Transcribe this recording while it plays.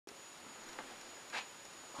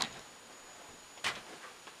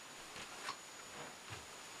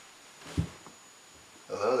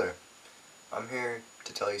here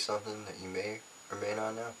to tell you something that you may or may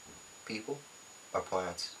not know. People are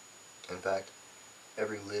plants. In fact,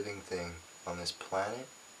 every living thing on this planet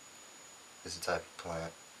is a type of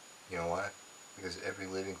plant. You know why? Because every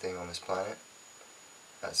living thing on this planet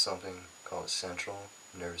has something called a central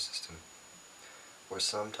nervous system, or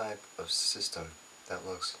some type of system that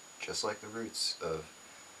looks just like the roots of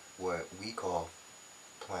what we call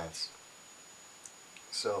plants.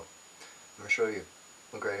 So, I'm going to show you.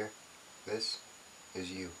 Look right here. This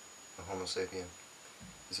is you, a Homo sapien.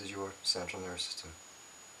 This is your central nervous system.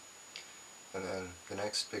 And then the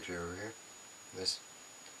next picture over here, this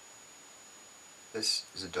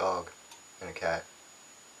is a dog and a cat.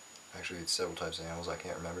 Actually, it's several types of animals, I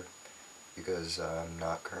can't remember, because I'm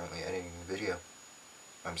not currently editing the video.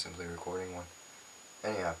 I'm simply recording one.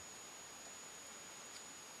 Anyhow,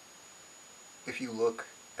 if you look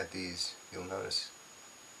at these, you'll notice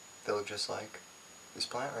they look just like this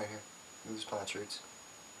plant right here. Look at this plant's roots.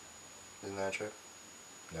 Isn't that a trip?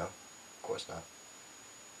 No, of course not.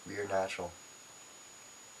 We are natural.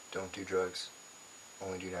 Don't do drugs.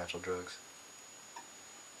 Only do natural drugs.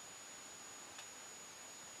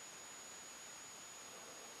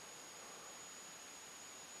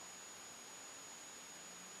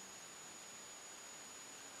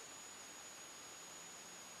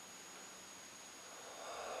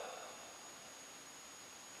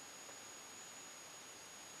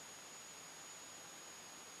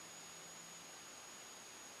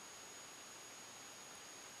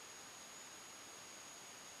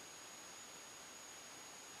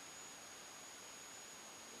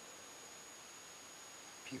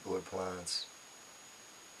 People are plants.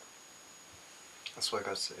 That's what I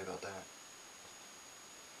got to say about that.